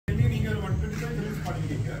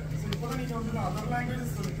பண்ணிருக்கீங்க. ஸோ இப்போதான் நீங்கள் வந்து அதர்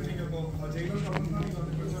லாங்குவேஜஸ் சொல்லிட்டு நீங்கள் இப்போ ஜெயிலர் தொடர்ந்து தான் நீங்கள்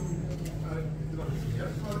வந்து கொஞ்சம் இது பண்ணிருக்கீங்க.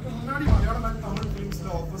 ஸோ அதுக்கு முன்னாடி மலையாளம் தமிழ்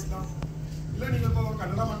ஃபிலிம்ஸில் ஆஃபர்ஸ்லாம் இல்லை நீங்கள் இப்போ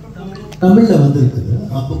கன்னடா மட்டும் தமிழில் வந்துருக்குது.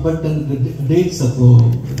 அப்போ பட் அந்த டேட்ஸ் அப்போ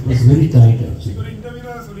it was very tight actually. ஒரு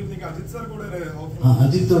இன்டர்வியூவில் சொல்லியிருந்தீங்க அஜித் சார் கூட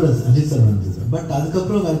அஜித் சார் வந்தது. பட்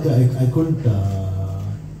அதுக்கப்புறம் ஐ couldn't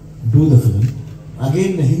two the film.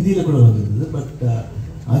 Again ஹிந்தியில் கூட வந்திருந்தது. But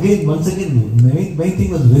again once again main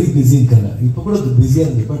thing was very busy இன் கன்னடா. இப்போ கூட பிஸியாக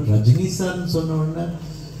இருந்தது. பட் ரஜினி சார்னு சொன்ன உடனே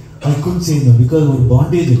ஐ குடன்ட் சே நோ பிகாஸ் ஒரு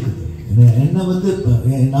பாண்டேஜ் இருக்குது. என்ன வந்து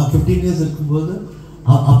நான் 15 இயர்ஸ் இருக்கும்போது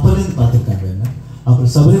அப்போலேருந்து பார்த்துருக்காங்க என்ன.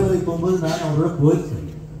 அப்புறம் சபரிமலை போகும்போது நான் அவரோட போயிருக்கேன்.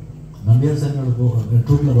 நம்பியார் சாரோட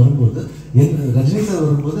ட்ரூப்பில் வரும்போது ரஜினி சார்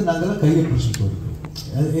வரும்போது நாங்கள்லாம் கையை பிடிச்சிட்டு போயிருக்கோம்.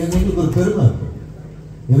 எங்களுக்கு ஒரு பெருமை இருக்கும்.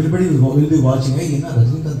 எவ்ரிபடி வில் பி வாட்சிங். ஏன்னா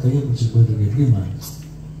ரஜினிகாந்த் கையை பிடிச்சிட்டு போயிருக்கு எப்படிமா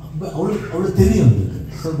அவ்வளோ தெரியும் உங்களுக்கு.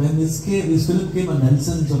 So when this film came and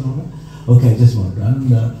Nelson சொன்னோன்னா okay I just want to.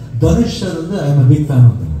 And Dhanush sir வந்து I am a big fan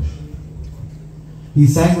of Dhanush. He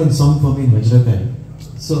sang one song for me in Vajrakai.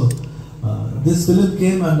 So this film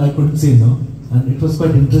came and I couldn't say no, and it was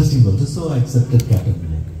quite interesting also. So I accepted Captain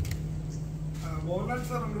America. Mohanlal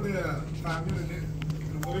sir உங்களுடைய family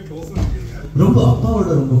ரொம்பவே close இருக்கீங்க. ரொம்ப அப்பாவோட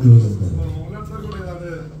ரொம்ப close இருந்தாரு. Mohanlal sir கூட ஏதாவது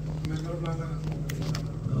மெமரபிளான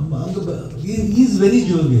he is very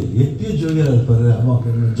jovial. எப்பயும் ஜோவியலாக இருப்பார்.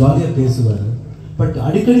 ஜாலியாக பேசுவார். பட்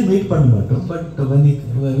அடிக்கடி மீட் பண்ண மாட்டோம். But when we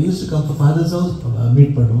used to come for father's house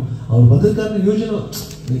meet பண்ணுவோம். அவர் வந்திருக்காருன்னு யூஸ்வலாக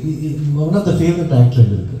one of the favourite actor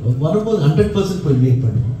இருக்கு. வரும்போது 100% போய் மீட்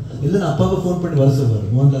பண்ணுவோம். இல்லைன்னா அப்பாவை ஃபோன் பண்ணி வர சொல்வார்.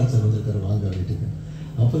 மோகன்லால் சார் வந்திருக்காரு வாங்க வீட்டுக்கு.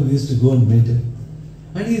 அப்போ we used to go and meet him.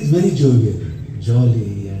 And he is very jovial, jolly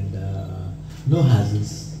and no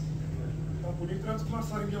hassles. Rajkumar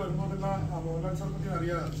sir இங்க வரும்போதெல்லாம் Mohanlal sir பத்தி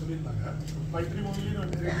நிறைய சொல்லியிருந்தாங்க. மைத்ரி மூவிலையும்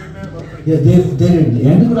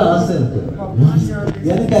எனக்கு கூட ஆசை இருக்கு.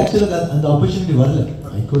 எனக்கு ஆக்சுவலாக அந்த ஆப்பர்ச்சுனிட்டி வரல.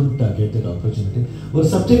 ஐ குடன்ட் கெட் தட் ஆப்பர்ச்சுனிட்டி. ஒரு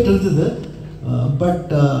சப்ஜெக்ட் இருந்தது.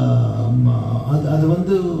 பட் அது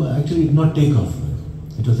வந்து actually it not take off.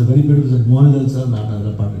 It was a very beautiful. Mohanlal sir நான்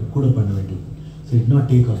அதை கூட பண்ண வேண்டியது. So it not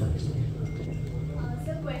take off.